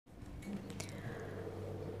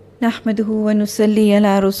نحمده ونصلي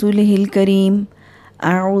على رسوله الكريم.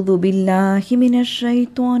 أعوذ بالله من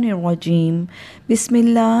الشيطان الرجيم. بسم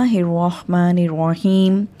الله الرحمن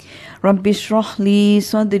الرحيم. رب اشرح لي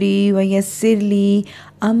صدري ويسر لي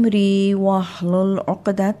أمري واحلل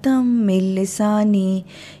عقدة من لساني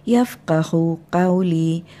يفقه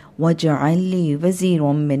قولي واجعل لي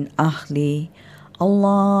وزيرا من أهلي.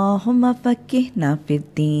 اللهم فقهنا في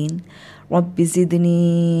الدين. رب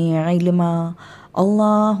زدني علما.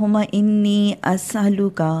 اللهم إني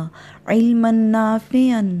أسألك علما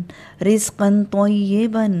نافعا رزقا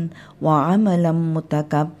طيبا وعملا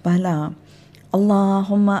متقبلا.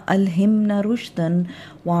 اللهم ألهمنا رشدا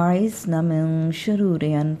وأعذنا من شرور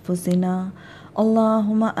أنفسنا.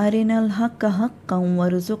 اللهم أرنا الحق حقا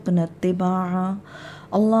وارزقنا اتباعه.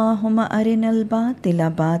 اللهم أرنا الباطل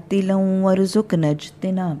باطلا وارزقنا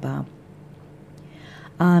اجتنابه.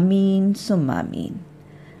 آمين ثم آمين.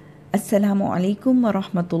 Assalamu alaikum wa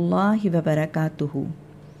rahmatullahi wa barakatuhu.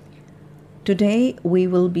 Today we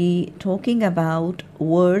will be talking about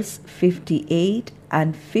verse 58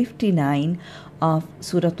 and 59 of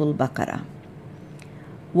Surah Al-Baqarah.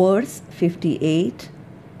 Verse 58,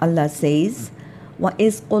 Allah says,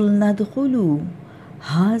 وَإِذْ قُلْنَا ادْخُلُوا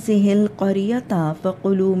هَذِهِ الْقَرْيَةَ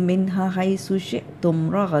فَكُلُوا مِنْهَا حَيْثُ شِئْتُمْ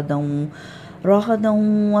رَغَدًا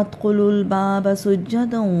وادخلوا الباب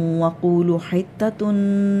سجدا وقولوا حتة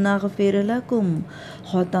نغفر لكم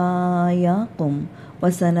خطاياكم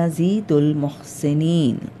وسنزيد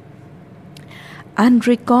المحسنين. And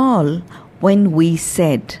recall when we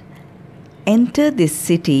said, enter this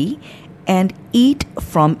city and eat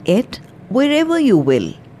from it wherever you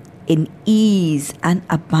will, in ease and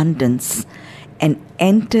abundance, and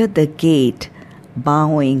enter the gate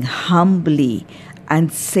bowing humbly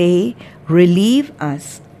and say, relieve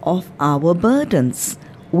us of our burdens.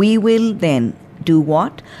 We will then do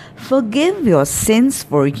what? Forgive your sins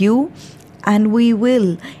for you, and we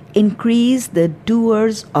will increase the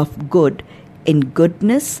doers of good in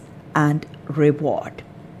goodness and reward.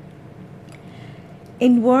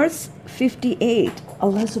 In verse 58,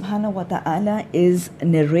 Allah subhanahu wa ta'ala is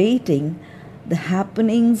narrating the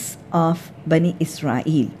happenings of Bani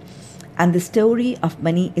Israel. And the story of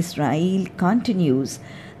Bani Israel continues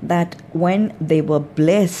that when they were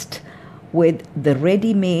blessed with the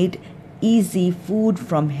ready-made, easy food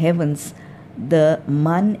from heavens, the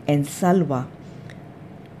man and salwa.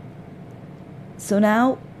 So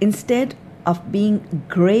now, instead of being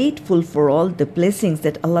grateful for all the blessings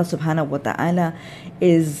that Allah subhanahu wa ta'ala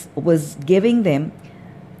was giving them,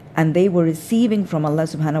 and they were receiving from Allah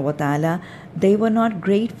subhanahu wa ta'ala, they were not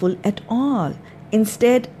grateful at all.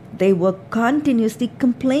 Instead, they were continuously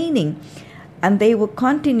complaining. And they were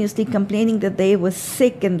continuously complaining that they were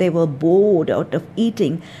sick and they were bored out of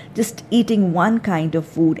eating, just eating one kind of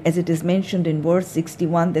food, as it is mentioned in verse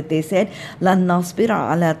 61 that they said, لَن نَصْبِرَ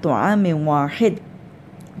عَلَى طَعَامٍ وَاحِدٍ,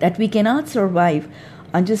 that we cannot survive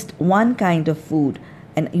on just one kind of food.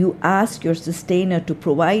 And you ask your sustainer to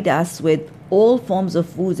provide us with all forms of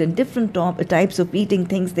foods and different types of eating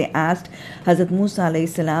things. They asked Hazrat Musa alayhi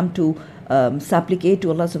salam to supplicate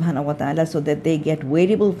to Allah subhanahu wa ta'ala so that they get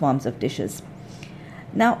variable forms of dishes.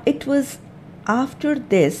 Now it was after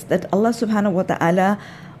this that Allah subhanahu wa ta'ala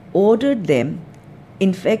ordered them,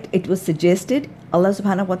 in fact it was suggested, Allah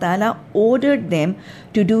subhanahu wa ta'ala ordered them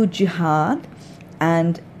to do jihad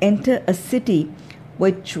and enter a city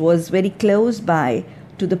which was very close by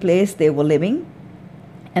to the place they were living.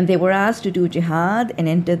 And they were asked to do jihad and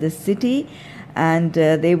enter the city, and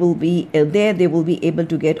they will be able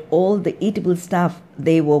to get all the eatable stuff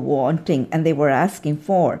they were wanting and they were asking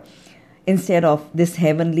for, instead of this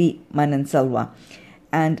heavenly man and salwa.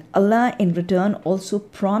 And Allah in return also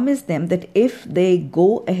promised them that if they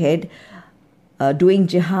go ahead doing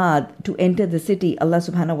jihad to enter the city, Allah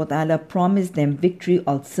subhanahu wa ta'ala promised them victory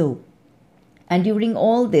also. And during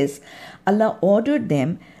all this, Allah ordered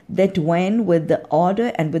them that when, with the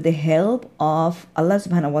order and with the help of Allah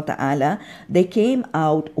subhanahu wa ta'ala, they came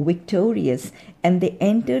out victorious and they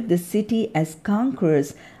entered the city as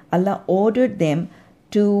conquerors, Allah ordered them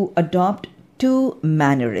to adopt two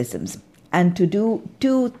mannerisms and to do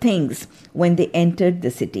two things when they entered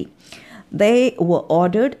the city. They were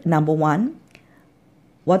ordered, number one,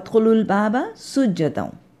 وَادْخُلُوا الْبَابَ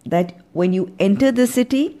سُجَّدًا, that when you enter the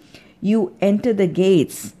city, you enter the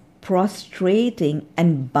gates prostrating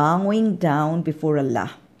and bowing down before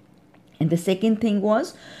Allah. And the second thing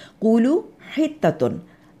was قُولُوا حِتَّةٌ,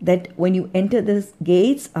 that when you enter the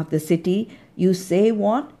gates of the city, you say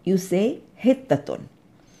what? You say hittatun.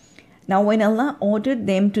 Now when Allah ordered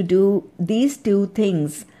them to do these two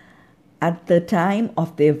things at the time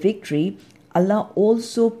of their victory, Allah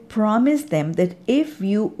also promised them that if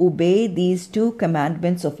you obey these two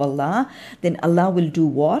commandments of Allah, then Allah will do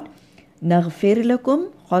what? نَغْفِرْ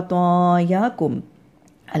لَكُمْ خَطَايَاكُمْ.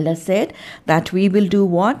 Allah said that we will do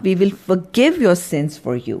what? We will forgive your sins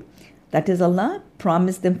for you. That is, Allah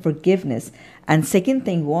promised them forgiveness. And second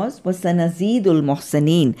thing was وَسَنَزِيدُ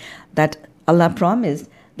الْمُحْسَنِينَ, that Allah promised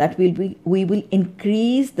that we will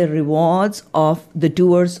increase the rewards of the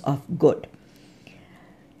doers of good.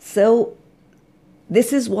 So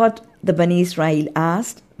this is what the Bani Israel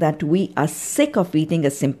asked, that we are sick of eating a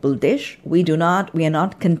simple dish. We are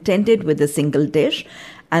not contented with a single dish.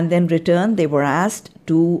 And then return, they were asked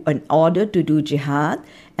to an order to do jihad,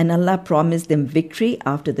 and Allah promised them victory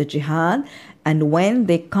after the jihad. And when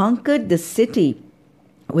they conquered the city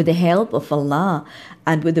with the help of Allah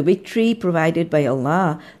and with the victory provided by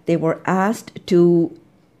Allah, they were asked to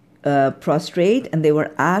prostrate, and they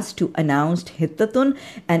were asked to announce hittatun,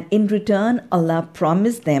 and in return Allah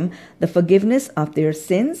promised them the forgiveness of their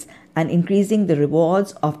sins and increasing the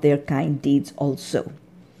rewards of their kind deeds also.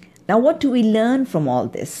 Now, what do we learn from all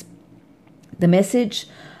this? The message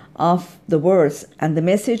of the verse and the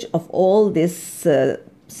message of all this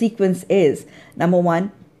sequence is, number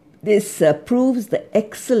one, this proves the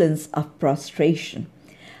excellence of prostration.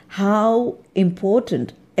 How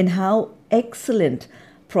important and how excellent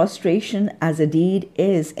prostration as a deed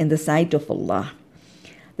is in the sight of Allah.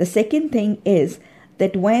 The second thing is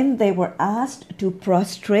that when they were asked to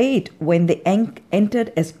prostrate when they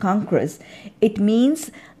entered as conquerors, it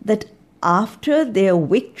means that after their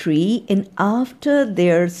victory and after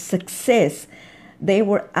their success, they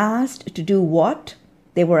were asked to do what?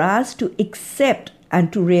 They were asked to accept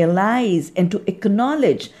and to realize and to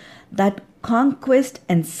acknowledge that conquest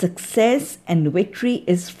and success and victory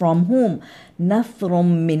is from whom?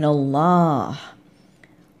 Nathrum min Allah.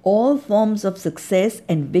 All forms of success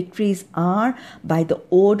and victories are by the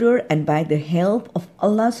order and by the help of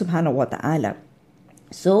Allah subhanahu wa ta'ala.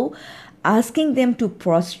 So, asking them to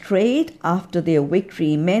prostrate after their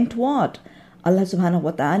victory meant what? Allah subhanahu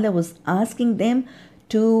wa ta'ala was asking them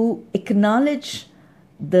to acknowledge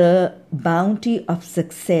the bounty of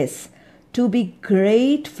success, to be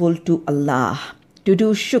grateful to Allah, to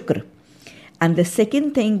do shukr. And the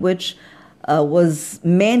second thing which was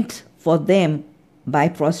meant for them by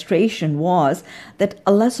prostration was that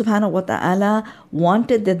Allah subhanahu wa ta'ala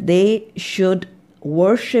wanted that they should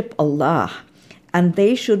worship Allah, and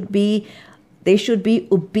they should be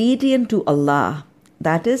obedient to Allah.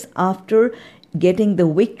 That is, after getting the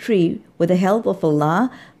victory with the help of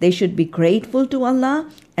Allah, they should be grateful to Allah.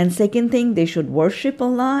 And second thing, they should worship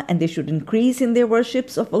Allah, and they should increase in their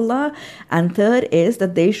worships of Allah. And third is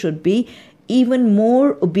that they should be even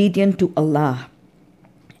more obedient to Allah,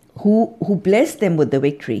 who blessed them with the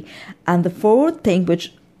victory. And the fourth thing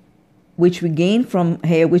which we gain from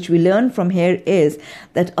here, which we learn from here, is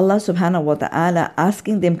that Allah subhanahu wa ta'ala,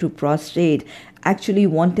 asking them to prostrate, actually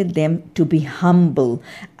wanted them to be humble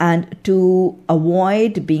and to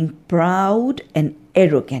avoid being proud and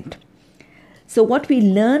arrogant. So what we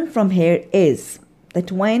learn from here is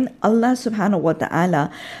that when Allah subhanahu wa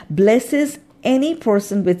ta'ala blesses any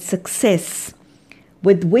person with success,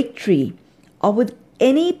 with victory, or with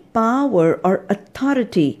any power or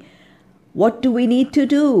authority, what do we need to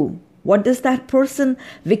do? What does that person,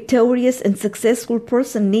 victorious and successful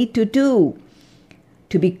person, need to do?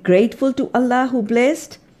 To be grateful to Allah who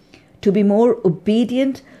blessed, to be more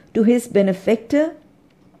obedient to His benefactor,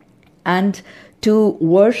 and to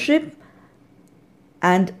worship.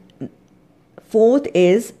 And fourth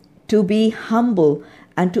is to be humble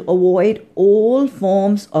and to avoid all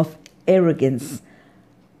forms of arrogance.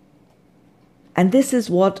 And this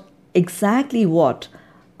is exactly what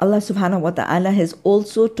Allah subhanahu wa ta'ala has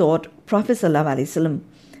also taught Prophet sallallahu alaihi wasallam.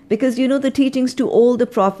 Because the teachings to all the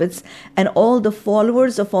prophets and all the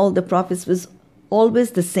followers of all the prophets was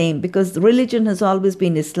always the same, because religion has always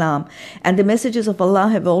been Islam, and the messages of Allah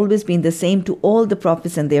have always been the same to all the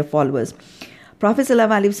prophets and their followers. Prophet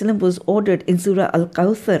sallallahu alaihi wasallam was ordered in Surah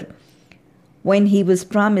Al-Kawthar, when he was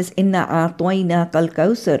promised, Inna a'toynaka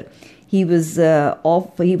al-Kawthar, he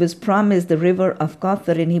was promised the river of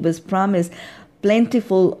Kawthar, and he was promised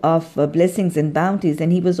plentiful of blessings and bounties,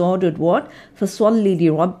 and he was ordered what? فَصَلِّ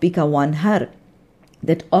لِرَبِّكَ وَانْهَرْ,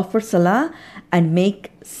 that offer salah and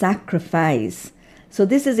make sacrifice. So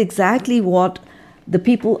this is exactly what the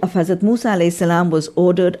people of Hazrat Musa alayhi salam was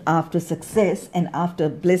ordered after success and after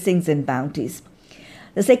blessings and bounties.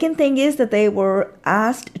 The second thing is that they were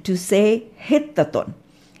asked to say hittatun.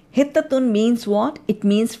 Hittatun means what? It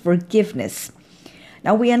means forgiveness.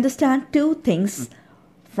 Now we understand two things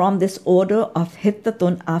from this order of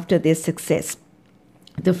hittatun after their success.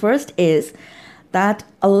 The first is that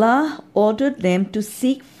Allah ordered them to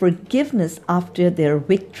seek forgiveness after their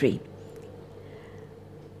victory.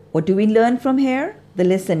 What do we learn from here? The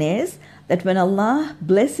lesson is that when Allah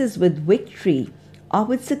blesses with victory or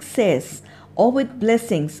with success or with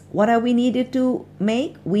blessings, what are we needed to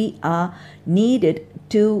make? We are needed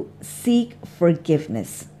to seek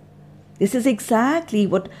forgiveness. This is exactly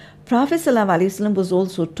what Prophet ﷺ was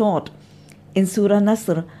also taught in Surah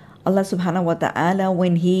Nasr. Allah subhanahu wa ta'ala,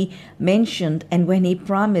 when he mentioned and when he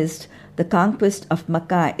promised the conquest of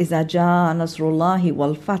Makkah, إِذَا جَاءَ نَصْرُ اللَّهِ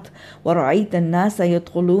وَالْفَتْحُ وَرَأَيْتَ النَّاسَ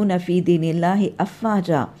يَدْخُلُونَ فِي دِينِ اللَّهِ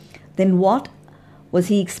أَفْوَاجًا. Then what was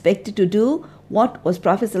he expected to do? What was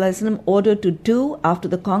Prophet ﷺ ordered to do after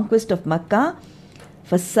the conquest of Makkah?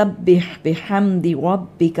 فَسَبِّحْ بِحَمْدِ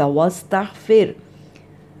رَبِّكَ وَاسْتَغْفِرْ.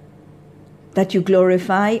 That you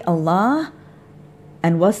glorify Allah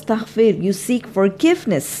and wastaghfir, you seek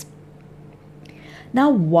forgiveness. Now,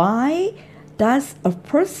 why does a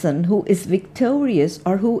person who is victorious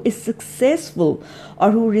or who is successful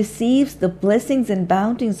or who receives the blessings and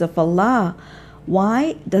bounties of Allah,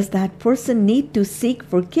 why does that person need to seek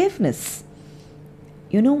forgiveness?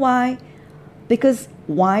 You know why? Because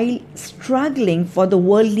while struggling for the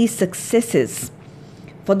worldly successes,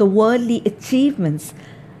 for the worldly achievements,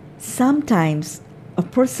 sometimes a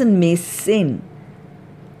person may sin,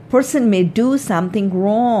 person may do something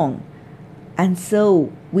wrong, and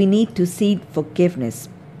so we need to seek forgiveness.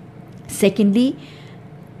 Secondly,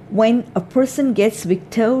 when a person gets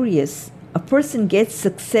victorious, a person gets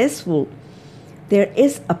successful, there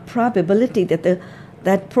is a probability that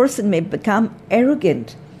that person may become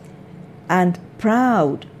arrogant and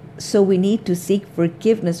proud. So we need to seek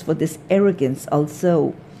forgiveness for this arrogance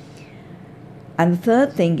also. And the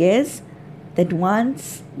third thing is that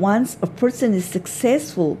once a person is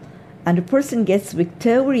successful and a person gets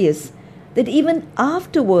victorious, that even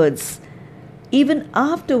afterwards, in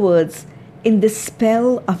the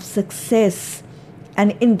spell of success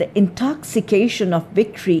and in the intoxication of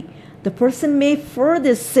victory, the person may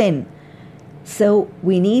further sin. So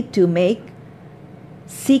we need to make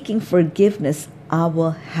seeking forgiveness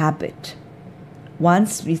our habit.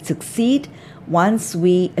 Once we succeed, once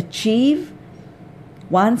we achieve,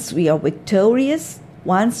 once we are victorious,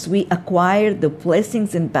 once we acquire the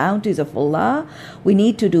blessings and bounties of Allah, we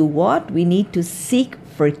need to do what? We need to seek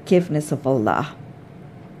forgiveness of Allah.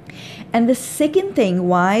 And the second thing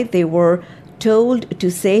why they were told to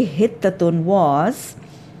say hittatun was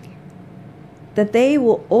that they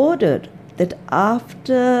were ordered that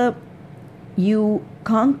after you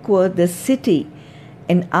conquer the city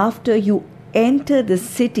and after you enter the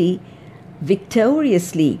city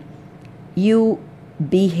victoriously, you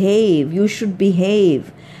should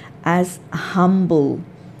behave as humble,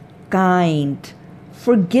 kind,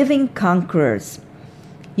 forgiving conquerors.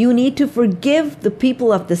 You need to forgive the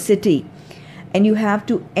people of the city, and you have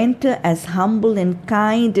to enter as humble and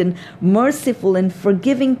kind and merciful and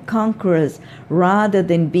forgiving conquerors rather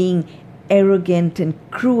than being arrogant and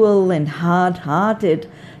cruel and hard-hearted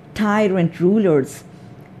tyrant rulers.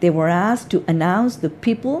 They were asked to announce the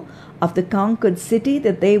people of the conquered city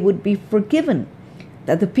that they would be forgiven,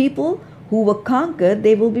 that the people who were conquered,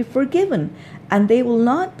 they will be forgiven, and they will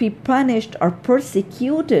not be punished or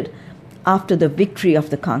persecuted after the victory of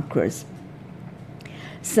the conquerors.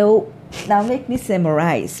 So now let me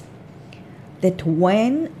summarize that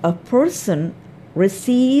when a person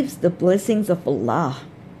receives the blessings of Allah,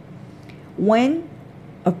 when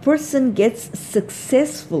a person gets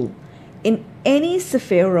successful in any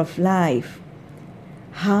sphere of life,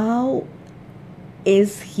 how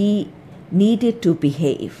is he needed to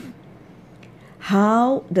behave?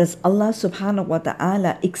 How does Allah subhanahu wa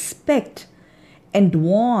ta'ala expect and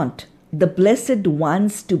want the blessed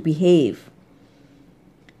ones to behave?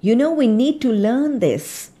 You know, we need to learn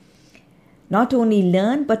this. Not only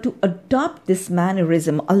learn, but to adopt this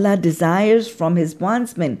mannerism Allah desires from His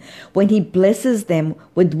bondsmen when He blesses them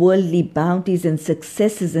with worldly bounties and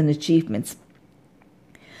successes and achievements.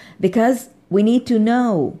 Because we need to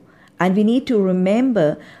know and we need to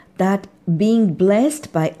remember that being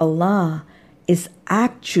blessed by Allah is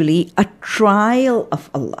actually a trial of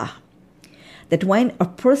Allah. That when a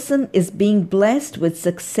person is being blessed with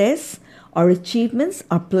success or achievements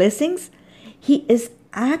or blessings, he is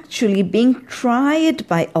actually being tried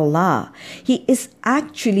by Allah. He is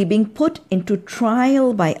actually being put into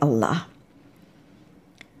trial by Allah.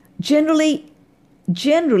 Generally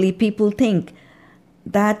people think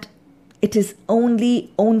that it is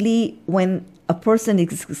only when a person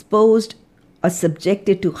is exposed or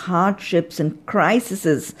subjected to hardships and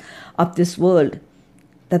crises of this world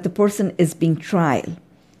that the person is being tried.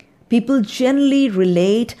 People generally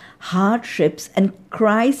relate hardships and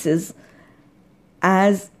crises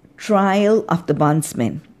as trial of the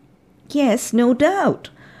bondsman. Yes, no doubt.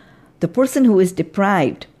 The person who is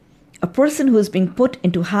deprived, a person who has been put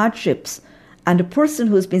into hardships, and a person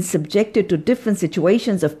who has been subjected to different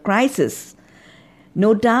situations of crisis,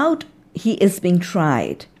 no doubt he is being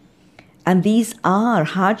tried. And these are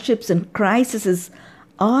hardships and crises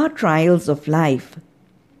are trials of life.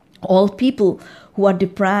 All people who are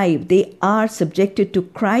deprived, they are subjected to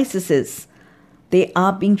crises. They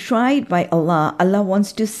are being tried by Allah. Allah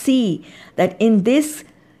wants to see that in this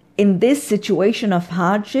situation of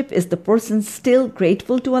hardship, is the person still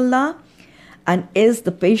grateful to Allah? And is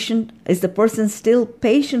the person still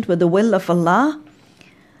patient with the will of Allah?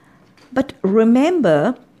 But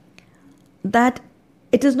remember that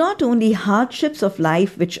it is not only hardships of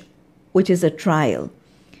life which is a trial.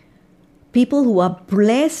 People who are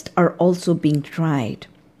blessed are also being tried.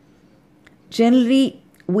 Generally,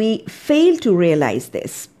 we fail to realize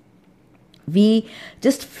this. We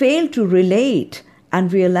just fail to relate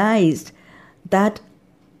and realize that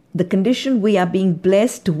the condition we are being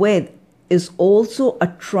blessed with is also a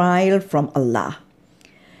trial from Allah.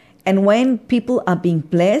 And when people are being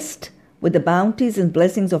blessed with the bounties and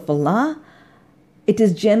blessings of Allah, it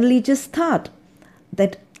is generally just thought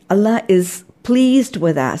that Allah is pleased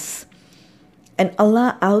with us. And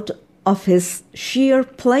Allah, out of His sheer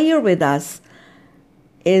pleasure with us,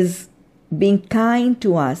 is being kind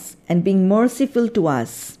to us and being merciful to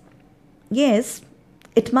us. Yes,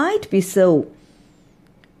 it might be so.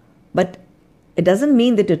 But it doesn't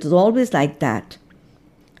mean that it is always like that.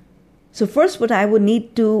 So first, what I would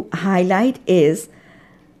need to highlight is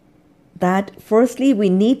that firstly, we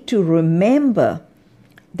need to remember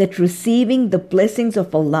that receiving the blessings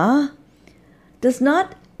of Allah does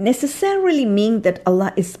not necessarily mean that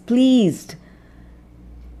Allah is pleased.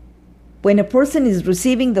 When a person is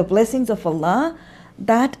receiving the blessings of Allah,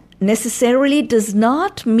 that necessarily does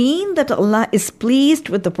not mean that Allah is pleased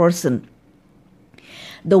with the person.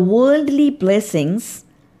 The worldly blessings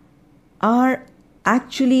are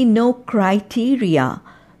actually no criteria.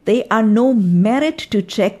 They are no merit to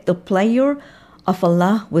check the pleasure of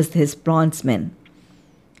Allah with His bondsmen.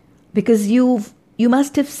 Because you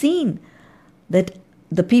must have seen that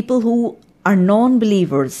the people who are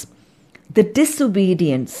non-believers, the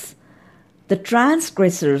disobedients, the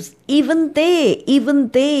transgressors, even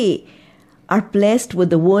they are blessed with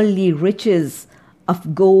the worldly riches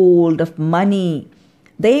of gold, of money.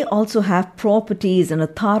 They also have properties and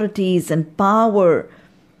authorities and power.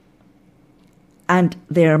 And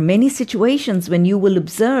there are many situations when you will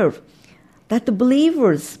observe that the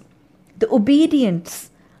believers, the obedients,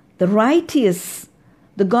 the righteous,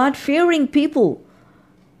 the God-fearing people,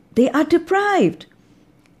 they are deprived.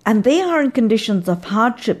 And they are in conditions of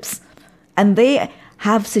hardships. And they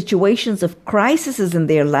have situations of crises in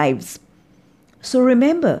their lives. So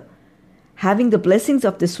remember, having the blessings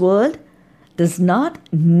of this world does not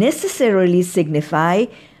necessarily signify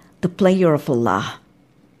the pleasure of Allah.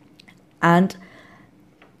 And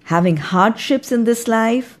having hardships in this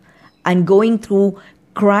life and going through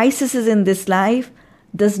crises in this life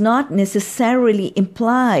does not necessarily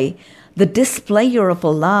imply the displeasure of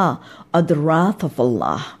Allah or the wrath of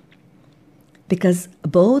Allah. Because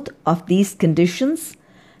both of these conditions,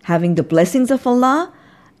 having the blessings of Allah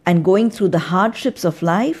and going through the hardships of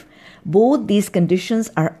life, both these conditions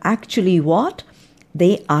are actually what?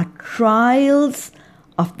 They are trials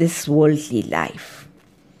of this worldly life.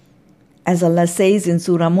 As Allah says in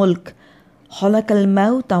Surah Mulk, خَلَقَ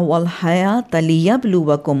الْمَوْتَ وَالْحَيَاةَ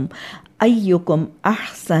لِيَبْلُوَكُمْ أَيُّكُمْ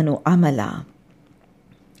أَحْسَنُ عَمَلًا.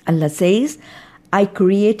 Allah says, I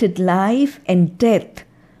created life and death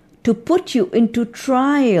to put you into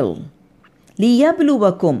trial.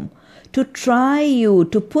 لِيَبْلُوَكُمْ, to try you,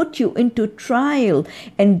 to put you into trial,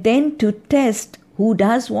 and then to test who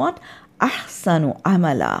does what? Ahsanu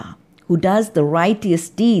amala, who does the righteous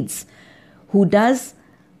deeds, who does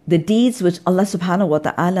the deeds which Allah subhanahu wa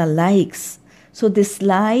ta'ala likes. So this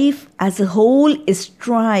life as a whole is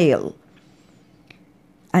trial.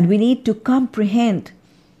 And we need to comprehend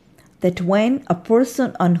that when a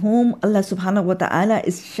person on whom Allah subhanahu wa ta'ala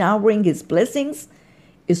is showering His blessings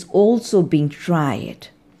is also being tried.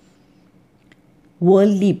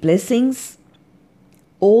 Worldly blessings,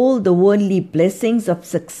 all the worldly blessings of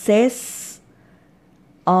success,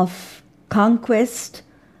 of conquest,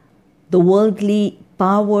 the worldly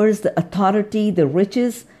powers, the authority, the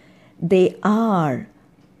riches, they are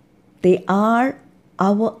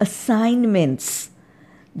our assignments.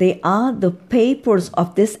 They are the papers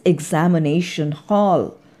of this examination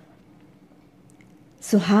hall.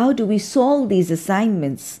 So how do we solve these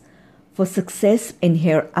assignments? for success in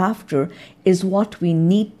hereafter is what we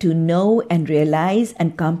need to know and realize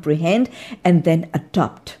and comprehend and then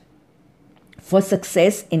adopt for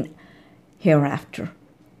success in hereafter.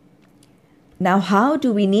 Now, how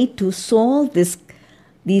do we need to solve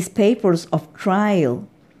these papers of trial?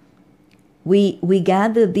 We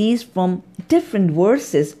gather these from different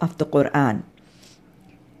verses of the Quran.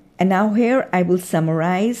 And now here I will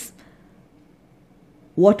summarize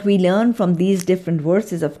what we learn from these different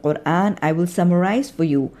verses of Quran. I will summarize for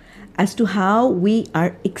you as to how we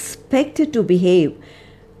are expected to behave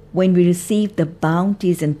when we receive the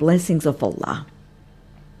bounties and blessings of Allah.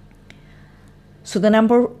 So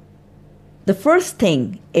the first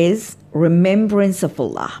thing is remembrance of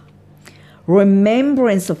Allah.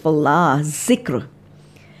 Remembrance of Allah, zikr.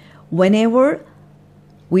 Whenever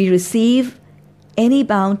we receive any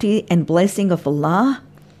bounty and blessing of Allah,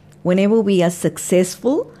 whenever we are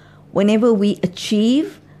successful, whenever we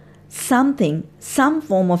achieve something, some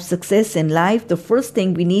form of success in life, the first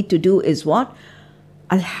thing we need to do is what?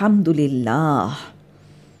 Alhamdulillah.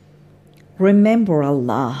 Remember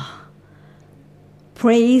Allah.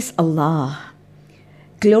 Praise Allah.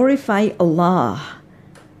 Glorify Allah.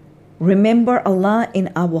 Remember Allah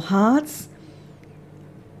in our hearts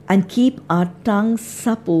and keep our tongue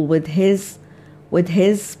supple with His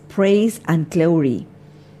praise and glory.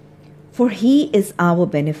 For He is our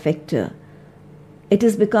benefactor. It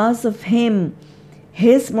is because of Him,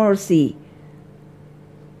 His mercy,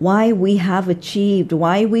 why we have achieved,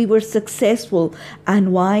 why we were successful,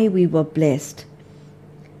 and why we were blessed.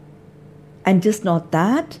 And just not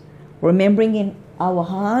that, remembering in our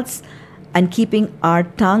hearts and keeping our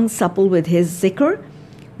tongue supple with His zikr,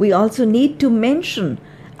 we also need to mention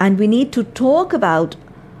and we need to talk about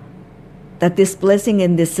that this blessing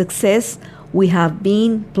and this success, we have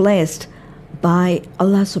been blessed by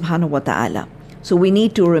Allah subhanahu wa ta'ala. So we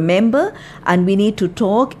need to remember and we need to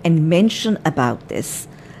talk and mention about this.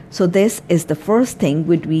 So this is the first thing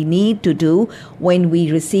which we need to do when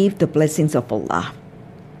we receive the blessings of Allah.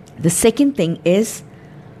 The second thing is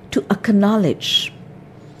to acknowledge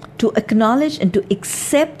and to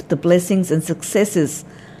accept the blessings and successes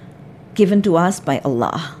given to us by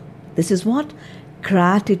Allah. This is what?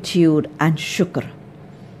 Gratitude and shukr.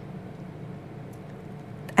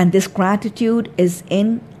 And this gratitude is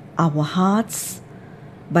in our hearts,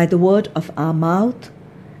 by the word of our mouth,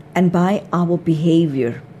 and by our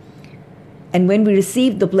behavior. And when we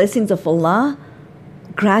receive the blessings of Allah,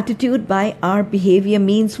 gratitude by our behavior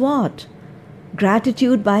means what?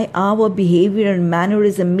 Gratitude by our behavior and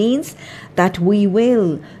mannerism means that we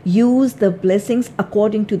will use the blessings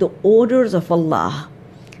according to the orders of Allah,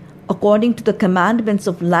 according to the commandments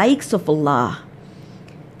of likes of Allah,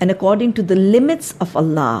 and according to the limits of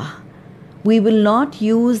Allah. We will not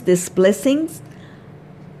use these blessings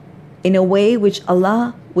in a way which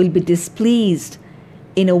Allah will be displeased,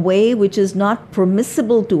 in a way which is not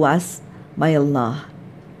permissible to us by Allah.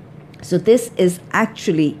 So this is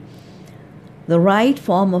actually the right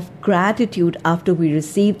form of gratitude after we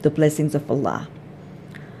receive the blessings of Allah.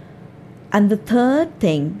 And the third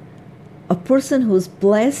thing a person who's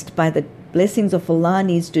blessed by the blessings of Allah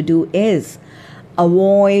needs to do is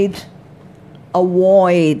avoid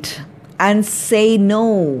and say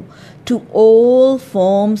no to all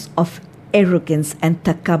forms of arrogance and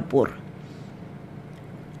takabbur.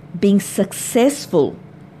 Being successful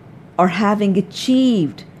or having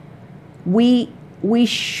achieved, we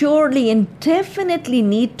surely and definitely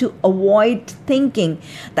need to avoid thinking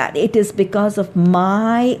that it is because of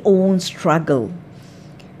my own struggle.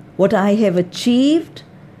 What I have achieved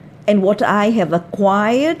and what I have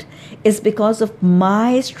acquired is because of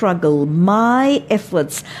my struggle, my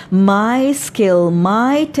efforts, my skill,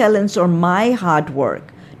 my talents, or my hard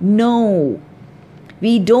work. No,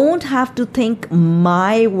 we don't have to think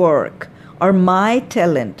my work or my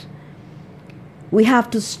talent. We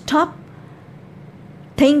have to stop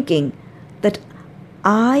thinking that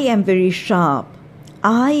I am very sharp,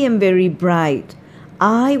 I am very bright,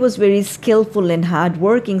 I was very skillful and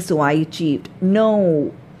hardworking, so I achieved.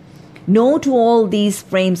 No to all these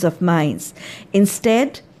frames of minds.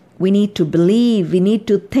 Instead, we need to believe, we need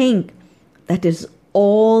to think that is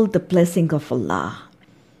all the blessing of Allah.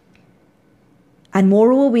 And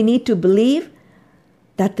moreover, we need to believe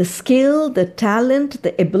that the skill, the talent,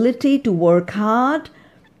 the ability to work hard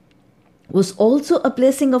was also a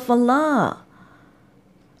blessing of Allah.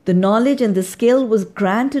 The knowledge and the skill was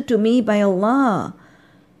granted to me by Allah.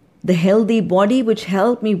 The healthy body which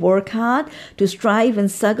helped me work hard to strive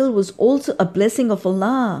and struggle was also a blessing of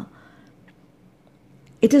Allah.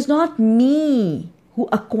 It is not me who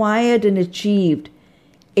acquired and achieved.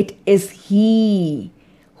 It is He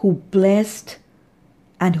who blessed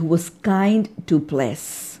and who was kind to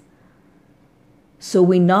bless. So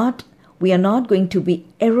we are not going to be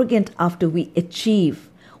arrogant after we achieve.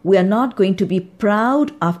 We are not going to be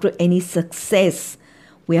proud after any success.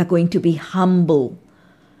 We are going to be humble.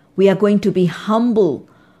 We are going to be humbled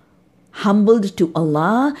to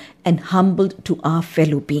Allah and humbled to our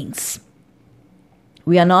fellow beings.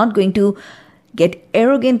 We are not going to get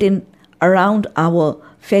arrogant around our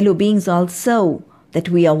fellow beings also, that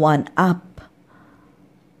we are one up.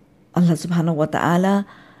 Allah subhanahu wa ta'ala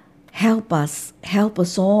help us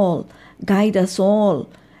all, guide us all,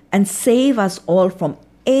 and save us all from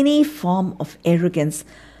any form of arrogance.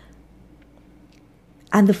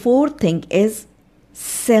 And the fourth thing is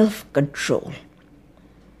self-control.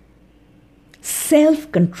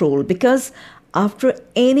 Self-control, because after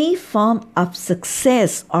any form of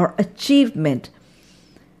success or achievement,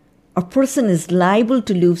 a person is liable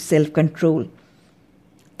to lose self-control.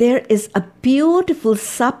 There is a beautiful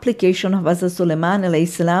supplication of Hazrat Sulaiman alayhi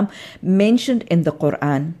salam mentioned in the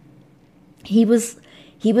Quran. He was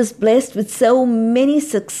blessed with so many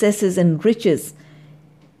successes and riches.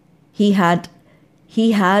 He had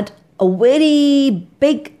a very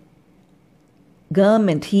big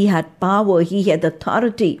government. He had power. He had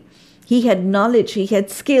authority. He had knowledge. He had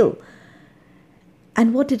skill.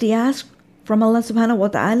 And what did he ask from Allah subhanahu wa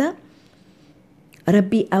ta'ala?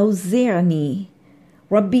 Rabbi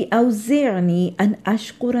awzi'ni an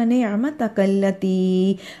ashkura ni'mataka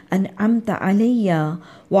allati an'amta alayya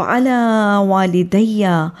wa ala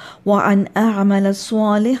walidayya wa an a'mala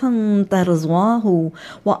salihan tarzahu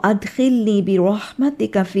wa adkhilni bi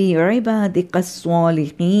rahmatika fi ibadika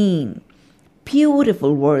as-salihin.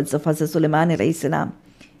 Beautiful words of Hazrat Sulaiman alayhi salam.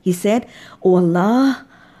 He said, "O Allah,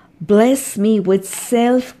 bless me with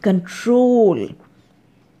self-control.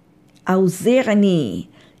 Awzi'ni,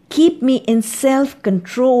 keep me in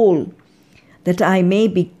self-control, that I may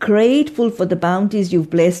be grateful for the bounties you've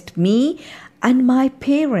blessed me and my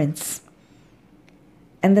parents.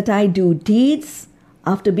 And that I do deeds,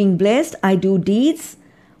 after being blessed, I do deeds,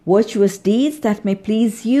 virtuous deeds that may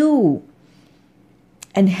please you.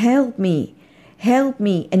 And help me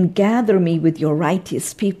and gather me with your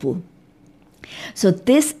righteous people." So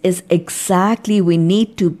this is exactly we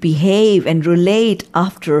need to behave and relate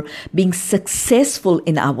after being successful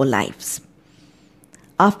in our lives,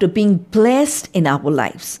 after being blessed in our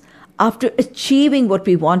lives, after achieving what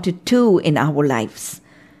we wanted to in our lives.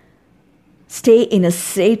 Stay in a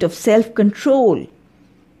state of self-control.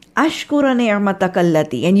 Ashkura ni'mataka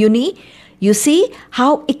allati. And you see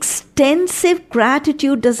how extensive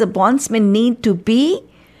gratitude does a bondsman need to be?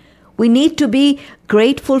 We need to be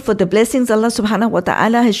grateful for the blessings Allah subhanahu wa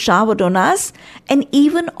ta'ala has showered on us and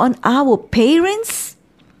even on our parents.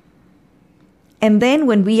 And then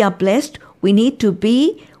when we are blessed, we need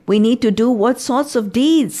to do what sorts of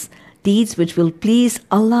deeds? Deeds which will please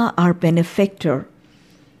Allah, our benefactor.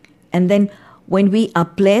 And then when we are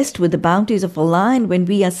blessed with the bounties of Allah and when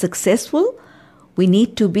we are successful, we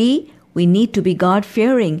need to be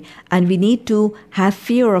God-fearing, and we need to have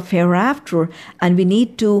fear of hereafter, and we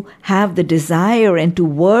need to have the desire and to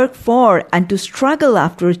work for and to struggle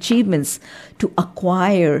after achievements to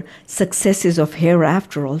acquire successes of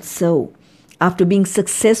hereafter also. After being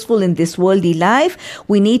successful in this worldly life,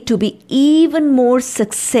 we need to be even more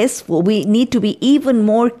successful. We need to be even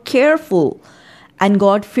more careful and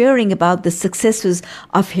God-fearing about the successes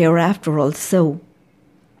of hereafter also.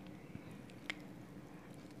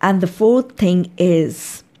 And the fourth thing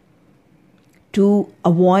is fifth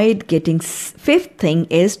thing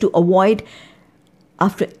is to avoid,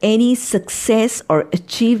 after any success or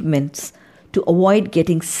achievements, to avoid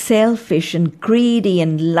getting selfish and greedy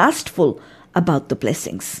and lustful about the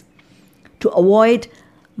blessings. To avoid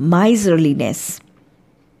miserliness.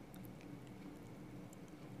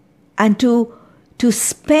 And to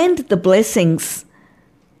spend the blessings,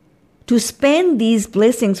 to spend these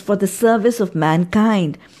blessings for the service of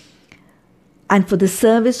mankind and for the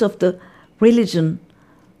service of the religion,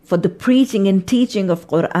 for the preaching and teaching of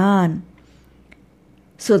Quran,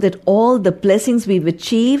 so that all the blessings we've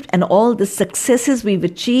achieved and all the successes we've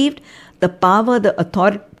achieved, the power, the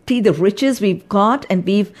authority, the riches we've got and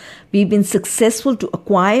we've been successful to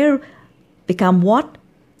acquire become what?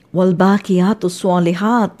 وَالْبَاقِيَاتُ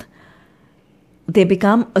الصَّالِحَاتُ. They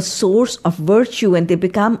become a source of virtue and they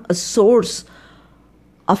become a source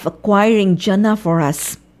of acquiring Jannah for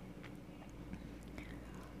us.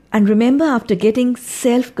 And remember, after getting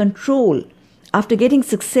self-control, after getting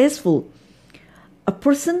successful, a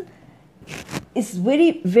person is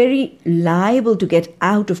very, very liable to get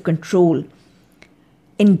out of control,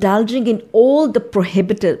 indulging in all the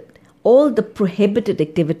prohibited, all the prohibited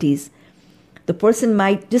activities. The person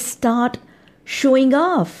might just start showing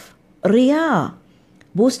off, riyah,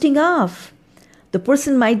 boasting off. The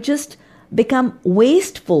person might just become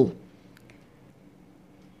wasteful,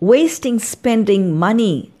 wasting, spending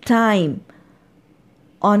money, time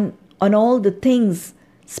on all the things,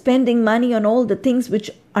 spending money on all the things which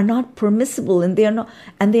are not permissible, and they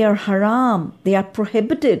are haram, they are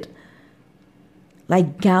prohibited,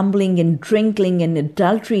 like gambling and drinking and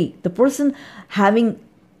adultery. The person having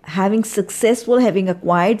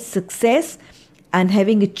acquired success and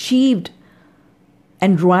having achieved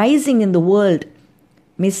and rising in the world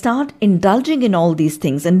may start indulging in all these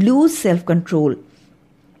things and lose self-control.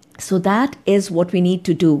 So that is what we need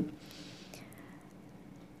to do.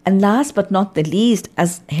 And last but not the least,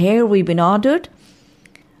 as here we've been ordered,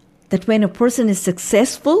 that when a person is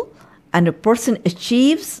successful and a person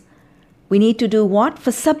achieves, we need to do what?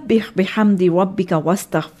 فَسَبِّحْ بِحَمْدِ رَبِّكَ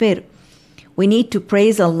وَاسْتَغْفِرْ. We need to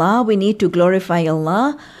praise Allah, we need to glorify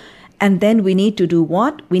Allah, and then we need to do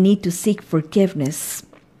what? We need to seek forgiveness.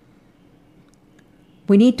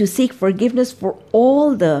 We need to seek forgiveness for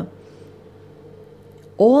all the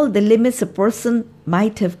limits a person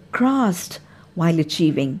might have crossed while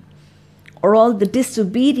achieving, or all the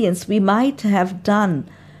disobedience we might have done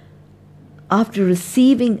after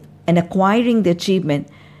receiving and acquiring the achievement,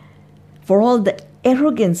 for all the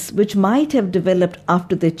arrogance which might have developed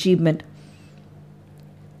after the achievement,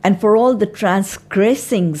 and for all the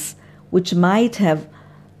transgressings which might have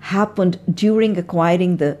happened during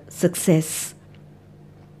acquiring the success.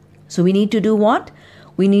 So we need to do what?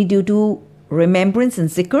 We need to do remembrance and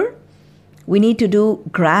zikr. We need to do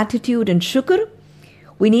gratitude and shukr.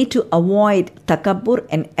 We need to avoid takabbur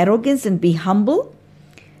and arrogance and be humble.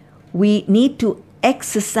 We need to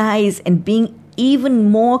exercise and being even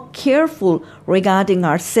more careful regarding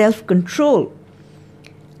our self-control.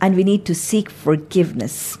 And we need to seek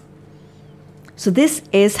forgiveness. So this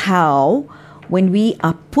is how, when we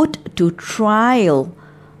are put to trial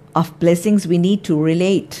of blessings, we need to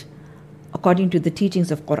relate according to the teachings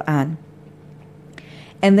of Quran.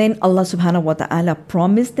 And then Allah subhanahu wa ta'ala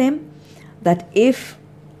promised them that if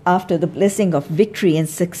after the blessing of victory and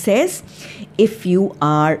success, if you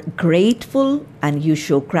are grateful and you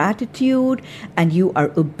show gratitude and you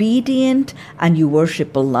are obedient and you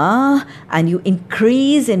worship Allah and you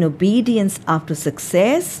increase in obedience after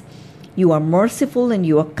success, you are merciful and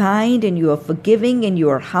you are kind and you are forgiving and you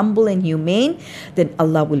are humble and humane, then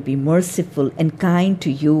Allah will be merciful and kind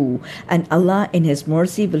to you. And Allah in His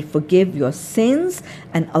mercy will forgive your sins,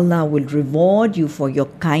 and Allah will reward you for your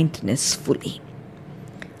kindness fully.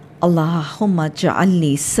 Allahumma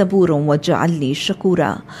ja'alni saburan wa ja'alni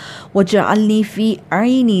shakura wa ja'alni fi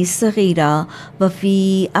aini saghira wa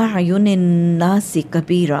fi a'yunin nasi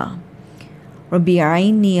kabira. Rabbi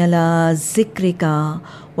a'inni ala zikrika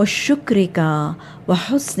wa shukrika wa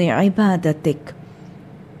husni ibadatik.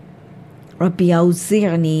 Rabbi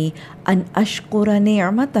awzi'ni an ashkura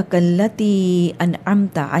ni'mataka allati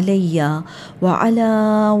an'amta alayya wa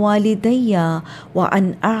ala walidayya wa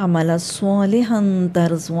an a'mala salihan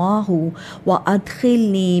tarzwahu wa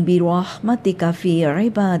adkhilni bi rahmatika fi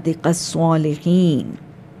ibadika salihin.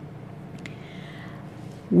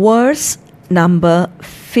 Verse number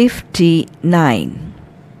 59.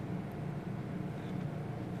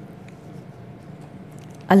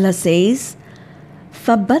 Allah says,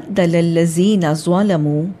 فَبَدَّلَ الَّذِينَ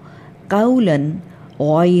ظَلَمُوا قَوْلًا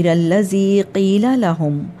غَيْرَ الَّذِي قِيلَ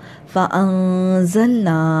لَهُمْ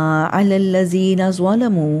فَأَنزَلْنَا عَلَى الَّذِينَ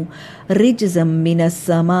ظَلَمُوا رِجْزًا مِّنَ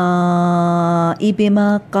السَّمَاءِ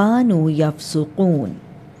بِمَا كَانُوا يَفْسُقُونَ.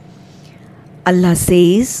 Allah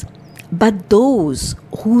says, but those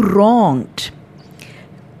who wronged,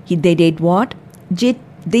 they did what?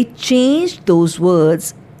 They changed those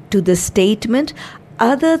words to the statement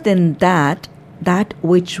other than that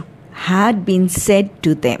which had been said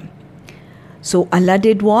to them. So Allah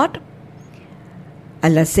did what?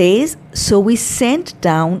 Allah says, so we sent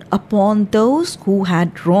down upon those who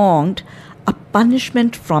had wronged a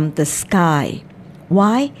punishment from the sky.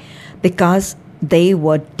 Why? Because they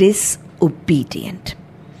were disobedient.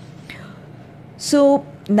 So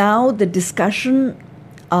now the discussion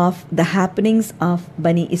of the happenings of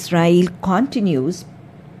Bani Israel continues.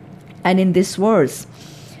 And in this verse,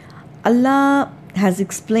 Allah has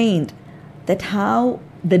explained that how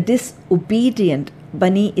the disobedient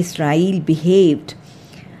Bani Israel behaved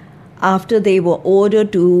after they were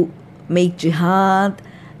ordered to make jihad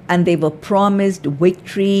and they were promised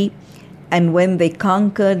victory, and when they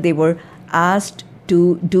conquered, they were asked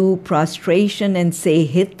to do prostration and say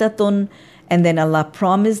hittatun And then Allah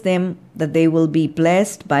promised them that they will be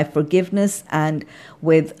blessed by forgiveness and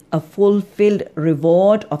with a fulfilled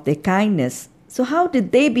reward of their kindness. So how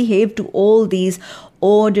did they behave to all these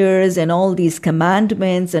orders and all these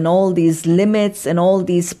commandments and all these limits and all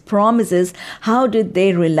these promises? How did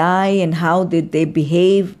they rely and how did they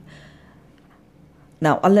behave?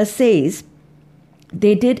 Now Allah says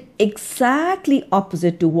they did exactly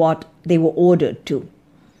opposite to what they were ordered to.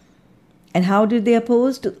 And how did they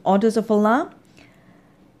oppose the orders of Allah?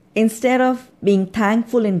 Instead of being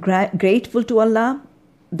thankful and grateful to Allah,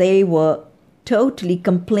 they were totally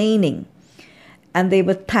complaining and they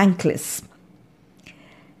were thankless.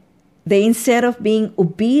 They, instead of being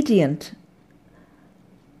obedient,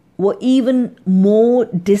 were even more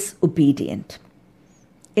disobedient.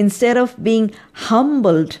 Instead of being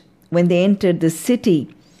humbled when they entered the city,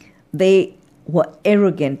 they were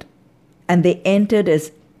arrogant and they entered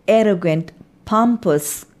as arrogant,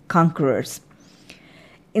 pompous conquerors.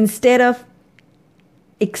 Instead of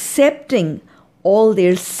accepting all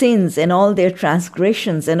their sins and all their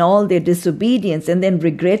transgressions and all their disobedience and then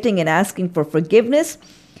regretting and asking for forgiveness,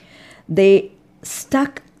 they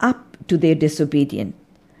stuck up to their disobedience.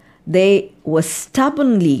 They were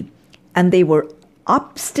stubbornly and they were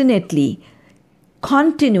obstinately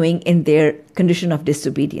continuing in their condition of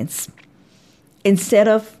disobedience. Instead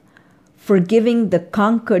of forgiving the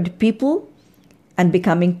conquered people and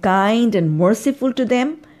becoming kind and merciful to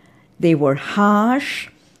them, they were harsh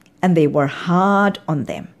and they were hard on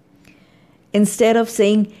them. Instead of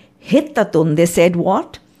saying hittatun, they said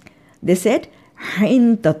what? They said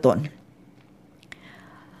hintatun.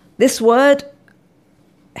 This word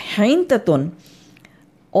hintatun,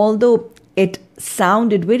 although it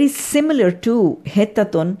sounded very similar to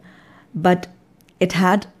hittatun, but it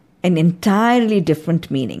had an entirely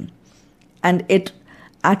different meaning. And it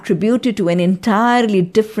attributed to an entirely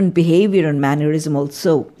different behavior and mannerism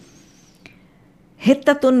also.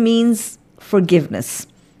 Hittatun means forgiveness,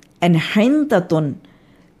 and hintatun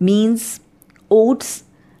means oats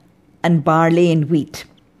and barley and wheat.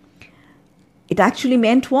 It actually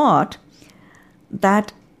meant what?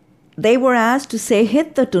 That they were asked to say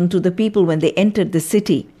hittatun to the people when they entered the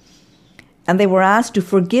city, and they were asked to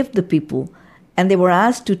forgive the people, and they were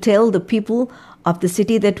asked to tell the people of the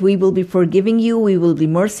city that we will be forgiving you, we will be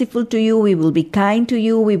merciful to you, we will be kind to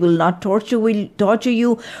you, we will not torture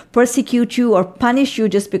you, persecute you, or punish you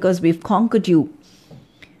just because we've conquered you.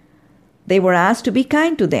 They were asked to be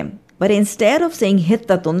kind to them. But instead of saying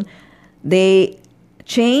hittatun, they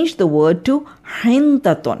changed the word to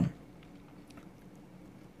hintatun.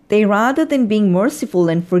 They, rather than being merciful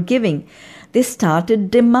and forgiving, they started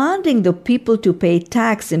demanding the people to pay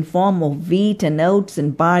tax in form of wheat and oats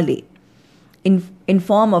and barley. In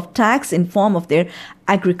form of tax, in form of their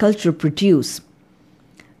agricultural produce.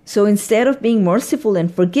 So instead of being merciful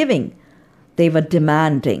and forgiving, they were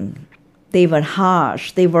demanding, they were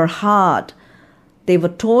harsh, they were hard, they were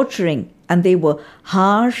torturing, and they were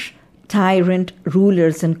harsh, tyrant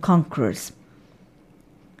rulers and conquerors.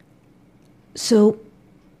 So,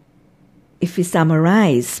 if we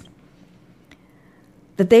summarize,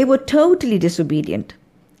 that they were totally disobedient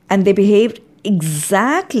and they behaved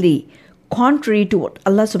exactly contrary to what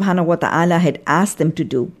Allah subhanahu wa ta'ala had asked them to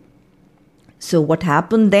do. So what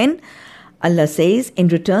happened then? Allah says, in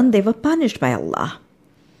return, they were punished by Allah.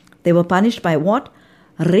 They were punished by what?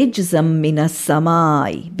 Rijzam minas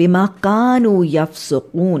samai bima kanu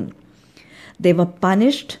yafsuqun. They were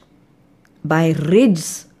punished by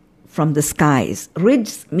rijz from the skies.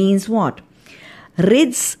 Rijz means what?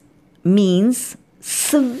 Rijz means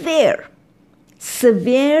severe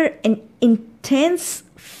and intense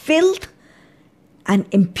filth and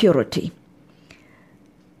impurity.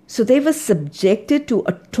 So they were subjected to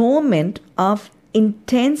a torment of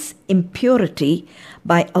intense impurity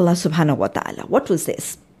by Allah subhanahu wa ta'ala. What was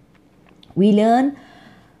this? We learn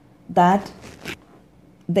that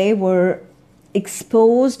they were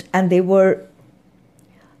exposed and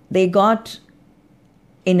they got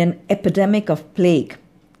in an epidemic of plague.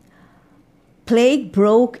 Plague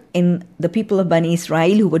broke in the people of Bani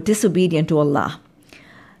Israel who were disobedient to Allah.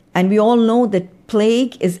 And we all know that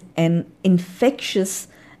plague is an infectious,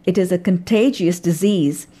 it is a contagious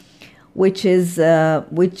disease which is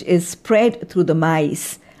spread through the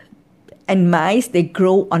mice. And mice, they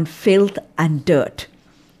grow on filth and dirt.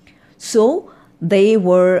 So they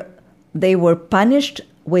were punished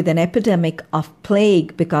with an epidemic of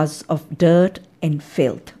plague because of dirt and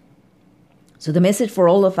filth. So the message for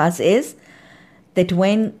all of us is that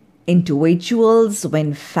when individuals,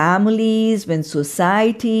 when families, when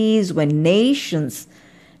societies, when nations,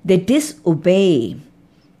 they disobey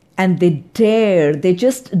and they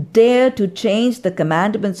just dare to change the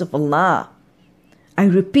commandments of Allah. I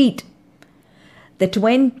repeat that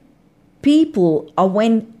when people or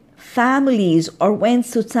when families or when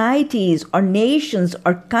societies or nations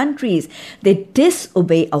or countries, they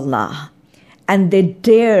disobey Allah and they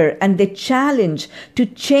dare and they challenge to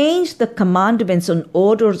change the commandments and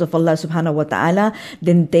orders of Allah subhanahu wa ta'ala,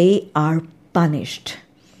 then they are punished.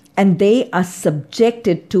 And they are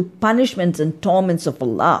subjected to punishments and torments of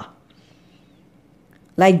Allah,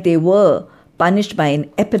 like they were punished by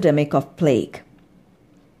an epidemic of plague.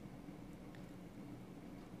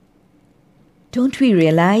 Don't we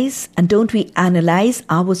realize and don't we analyze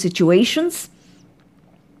our situations?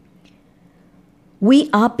 We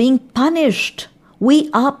are being punished. We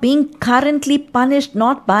are being currently punished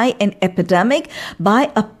not by an epidemic,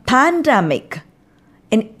 by a pandemic,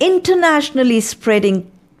 an internationally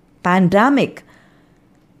spreading pandemic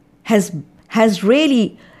has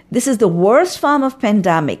really, this is the worst form of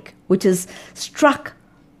pandemic which is struck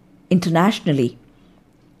internationally.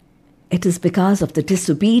 It is because of the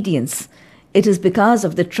disobedience. It is because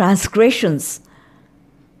of the transgressions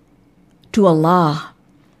to Allah.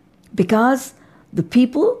 Because the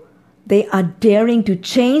people, they are daring to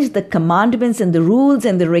change the commandments and the rules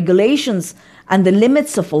and the regulations and the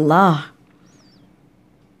limits of Allah.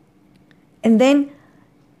 And then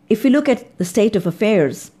if you look at the state of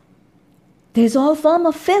affairs, there's all form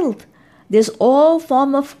of filth. There's all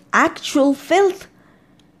form of actual filth.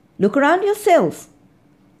 Look around yourselves.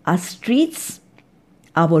 Our streets,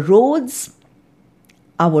 our roads,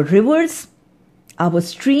 our rivers, our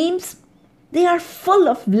streams, they are full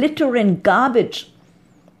of litter and garbage.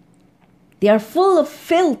 They are full of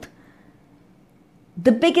filth.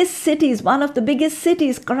 The biggest cities, one of the biggest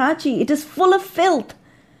cities, Karachi, it is full of filth.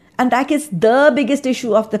 And that is the biggest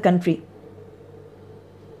issue of the country.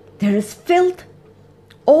 There is filth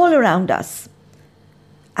all around us.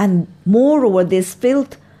 And moreover, there's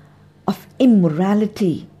filth of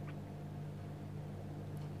immorality.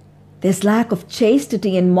 There's lack of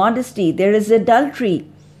chastity and modesty. There is adultery.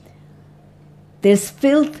 There's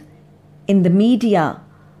filth in the media.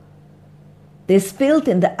 There's filth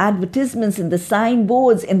in the advertisements, in the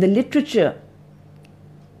signboards, in the literature.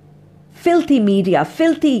 Filthy media,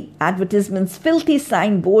 filthy advertisements, filthy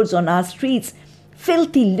signboards on our streets,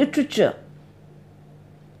 filthy literature.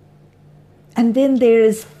 And then there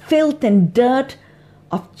is filth and dirt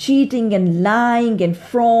of cheating and lying and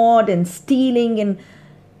fraud and stealing and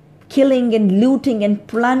killing and looting and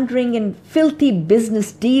plundering and filthy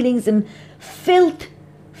business dealings and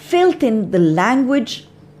filth in the language,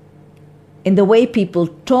 in the way people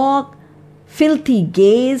talk, filthy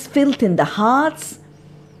gaze, filth in the hearts.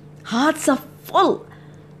 Hearts are full.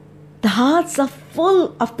 The hearts are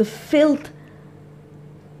full of the filth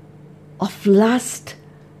of lust,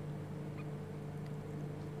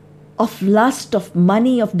 of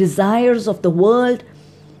money, of desires of the world,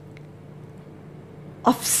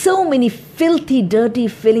 of so many filthy, dirty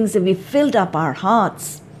feelings that we filled up our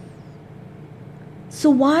hearts. So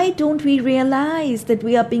why don't we realize that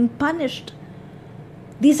we are being punished?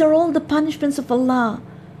 These are all the punishments of Allah.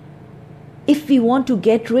 If we want to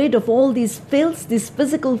get rid of all these filths, these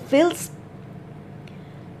physical filths,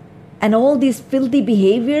 and all these filthy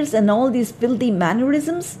behaviors and all these filthy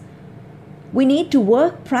mannerisms, we need to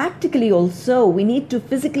work practically also. We need to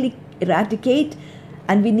physically eradicate,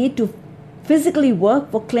 and we need to physically work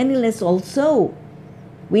for cleanliness also.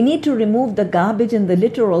 We need to remove the garbage and the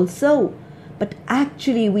litter also. But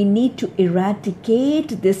actually we need to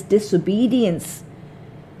eradicate this disobedience.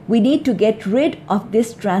 We need to get rid of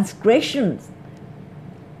this transgressions.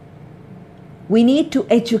 We need to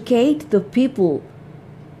educate the people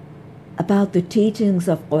about the teachings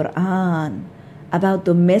of Quran, about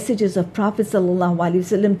the messages of Prophet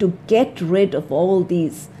ﷺ, to get rid of all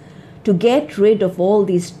these,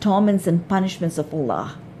 torments and punishments of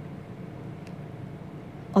Allah.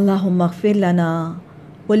 Allahumma ighfir lana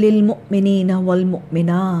walilmu'minina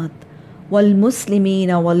walmu'minat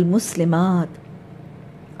walmuslimina walmuslimat.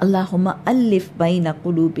 Allahumma alif bayna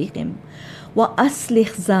qulubihim wa aslih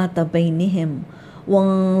zata baynihim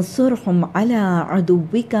wansurhum ala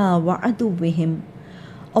aduwika wa aduwihim.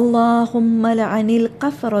 Allahumma la'anil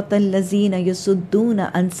kafarata allazina yasudduna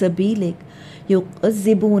an sabilik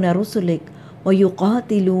yukazzibuna rusulik wa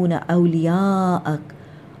yuqatiluna awliya'ak.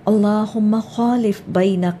 Allahumma khalif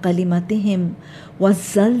bayna kalimatihim wa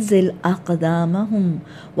zalzil aqdamahum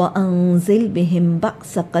wa anzil bihim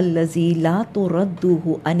ba'saka allazi la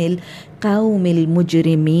turadduhu anil qawmil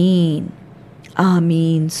mujrimeen.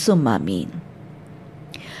 Ameen summa ameen.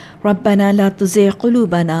 ربنا لا تزغ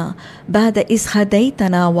قلوبنا بعد إذ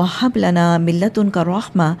هديتنا وهب لنا من لدنك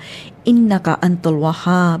رحمة إنك أنت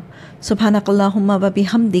الوهاب سبحانك اللهم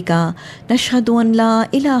وبحمدك نشهد أن لا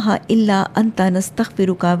إله إلا أنت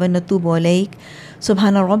نستغفرك ونتوب إليك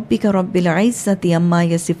سبحان ربك رب العزة عما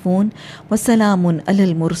يصفون وسلام على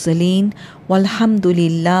المرسلين والحمد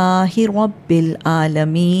لله رب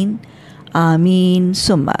العالمين آمين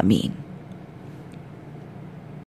ثم آمين.